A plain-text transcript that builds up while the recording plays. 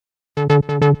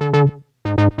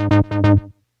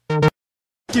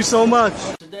Thank you so much.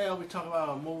 Today I'll be talking about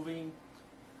a movie.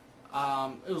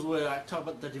 It was weird. I talked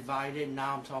about The Divided.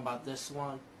 Now I'm talking about this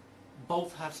one.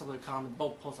 Both have something in common.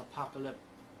 Both post-apocalyptic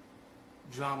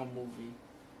drama movie.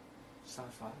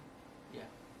 Sci-fi. Yeah.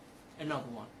 Another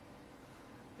one.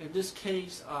 In this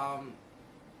case, I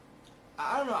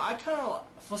don't know. I kind of,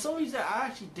 for some reason, I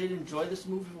actually did enjoy this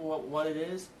movie for what it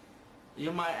is.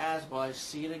 You might ask, will I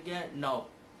see it again? No.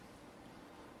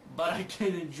 But I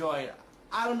did enjoy it.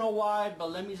 I don't know why, but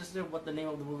let me just say what the name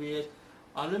of the movie is.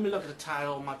 Let me look at the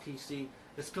title on my PC.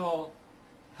 It's called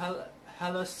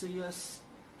Hellacious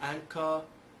and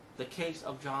The Case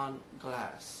of John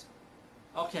Glass.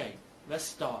 Okay, let's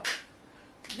start.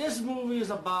 This movie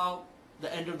is about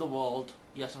the end of the world.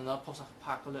 Yes, another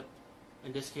post-apocalyptic,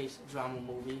 in this case, drama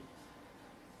movie.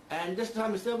 And this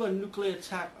time, instead of a nuclear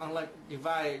attack, unlike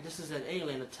Divided, this is an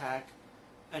alien attack.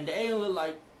 And the alien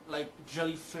look like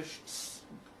jellyfish,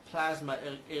 plasma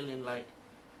alien-like.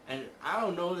 And I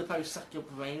don't know, they probably suck your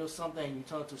brain or something, and you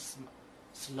turn into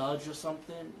sludge or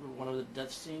something. One of the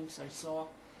death scenes I saw.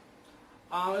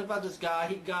 It's about this guy.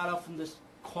 He got up from this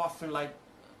coffin-like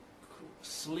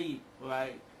sleep,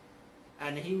 right?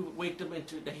 And he waked up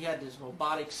into, he had this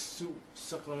robotic suit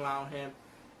circling around him.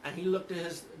 And he looked at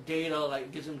his data,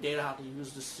 like gives him data how to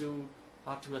use the suit,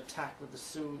 how to attack with the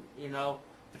suit, you know.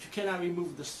 But you cannot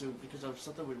remove the suit because of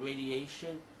something with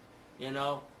radiation, you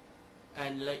know.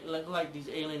 And like these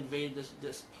aliens invaded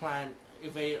this planet,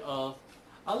 invaded Earth.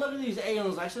 I look at these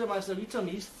aliens, I said to myself, you tell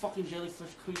me these fucking jellyfish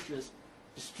creatures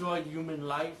destroyed human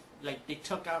life? Like,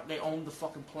 they owned the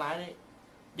fucking planet.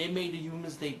 They made the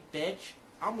humans they bitch.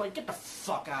 I'm like, get the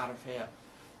fuck out of here.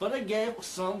 But again, for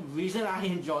some reason, I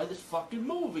enjoy this fucking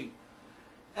movie.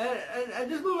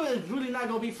 And this movie is really not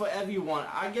going to be for everyone.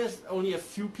 I guess only a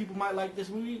few people might like this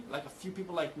movie. Like a few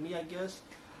people like me, I guess.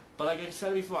 But like I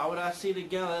said before, I would not see it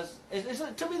again.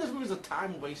 To me, this movie is a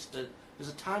time waster. It's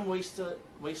a time waster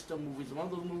movie. It's one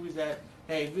of those movies that,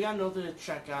 hey, if you got nothing to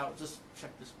check out, just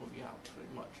check this movie out, pretty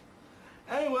much.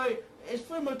 Anyway, it's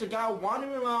pretty much the guy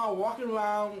wandering around, walking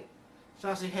around,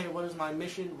 trying to say, hey, what is my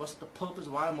mission? What's the purpose?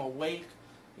 Why am I awake?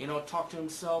 You know, talk to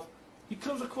himself. He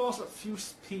comes across a few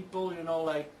people, you know,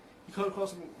 like, he comes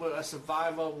across a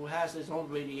survivor who has his own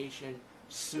radiation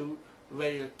suit,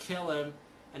 ready to kill him,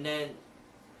 and then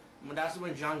that's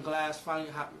when John Glass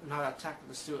finally how to attack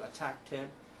the suit, attacked him.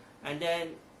 And then,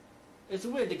 it's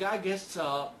weird, the guy gets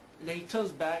up, and then he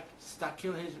turns back, start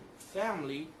killing his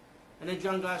family, and then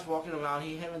John Glass walking around,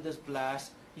 he having this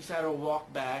blast, he started to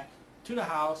walk back to the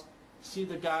house, see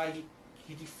the guy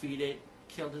he defeated,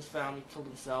 killed his family, killed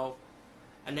himself,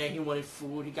 and then he wanted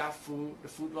food, he got food, the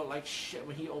food looked like shit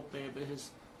when he opened it, but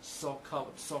his saw cut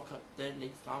then they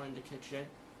found it in the kitchen,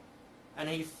 and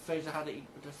then he figured out how to eat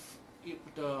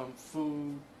with the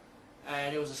food,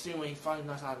 and it was a scene when he finally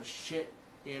knows how to shit,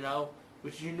 you know,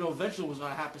 which you know eventually was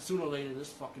going to happen sooner or later in this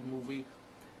fucking movie,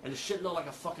 and the shit looked like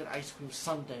a fucking ice cream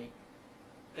sundae.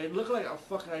 It looked like a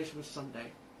fucking ice cream sundae,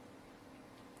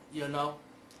 you know.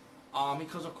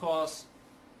 Because of course,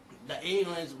 the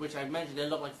aliens, which I mentioned, they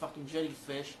look like fucking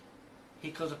jellyfish. He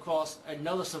comes across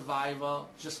another survivor,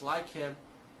 just like him,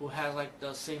 who has like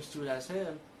the same suit as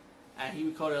him, and he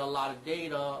recorded a lot of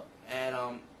data,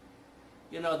 and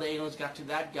you know, the aliens got to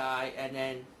that guy, and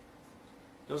then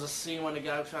there was a scene when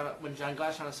when John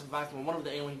Glass trying to survive from one of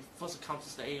the aliens. He first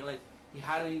encounters the alien, he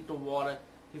had to eat the water,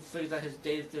 he figures out his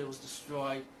data was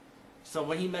destroyed. So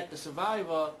when he met the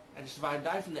survivor, and the survivor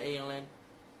died from the alien,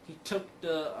 he took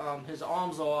his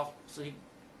arms off so he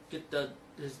could get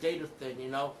his data thing, you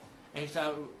know, and he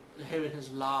started hearing his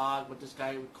log, what this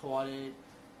guy recorded,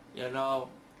 you know.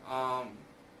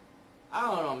 I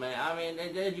don't know, man. I mean,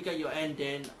 and then you get your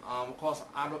ending. Of course,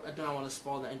 I do not want to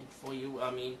spoil the ending for you.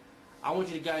 I mean, I want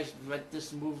you guys to rent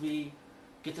this movie,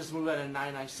 get this movie at a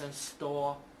 99-cent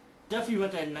store. Definitely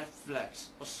rent it at Netflix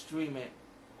or stream it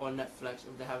on Netflix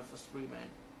if they have it for streaming.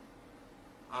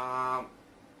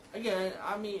 Again,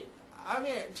 I mean,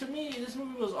 to me, this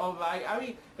movie was alright. I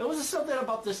mean, there was something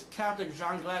about this character,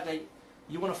 John Glass, that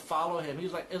you want to follow him. It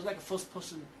was like a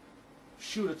first-person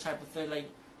shooter type of thing. Like,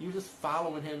 you just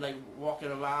following him, like, walking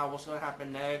around, what's going to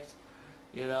happen next,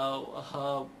 you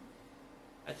know.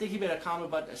 I think he made a comment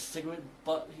about a cigarette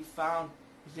butt he found.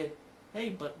 He said, hey,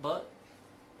 butt.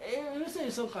 It was saying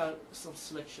some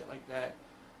slick shit like that.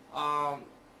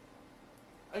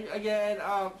 Again,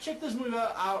 check this movie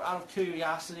out of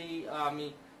curiosity. I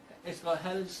mean, it's called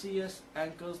Hellacious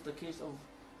and The Case of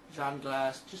John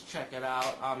Glass. Just check it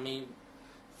out. I mean,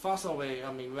 find some way.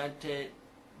 I mean, rent it,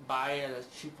 buy it at a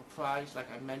cheaper price, like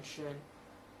I mentioned.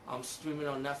 Streaming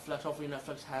on Netflix. Hopefully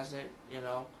Netflix has it, you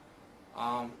know.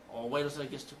 Or wait until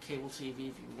it gets to cable TV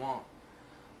if you want.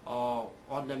 or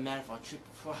on demand for a cheap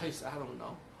price. I don't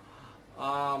know.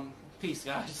 Peace,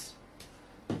 guys.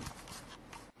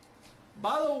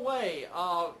 By the way,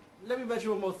 let me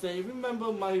mention one more thing.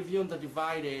 Remember my review on The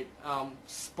Divided?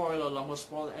 Spoiler alert, I'm going to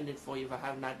spoil the ending for you if I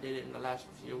have not did it in the last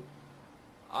review.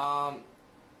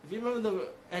 If you remember the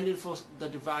ending for The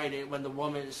Divided, when the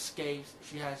woman escapes,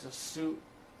 she has a suit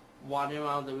wandering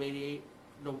around the New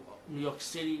York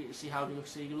City. See how New York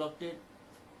City looked it?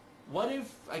 What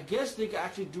if, I guess they could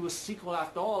actually do a sequel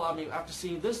after all. I mean, after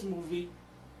seeing this movie,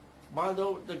 one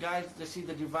of the guys that see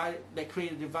The Divided, that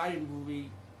created The Divided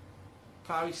movie,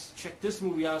 probably check this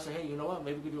movie out and say, hey, you know what,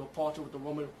 maybe we could do a part 2 with the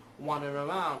woman wandering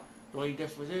around. The only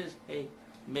difference is, hey,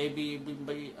 maybe it would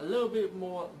be a little bit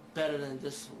more better than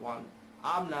this one.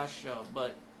 I'm not sure,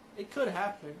 but it could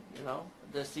happen, you know,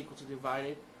 the sequel to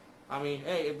Divided. I mean,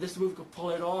 hey, if this movie could pull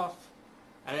it off,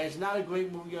 and it's not a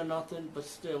great movie or nothing, but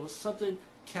still, it's something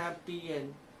campy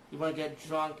and you want to get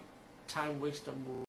drunk, time waster movie.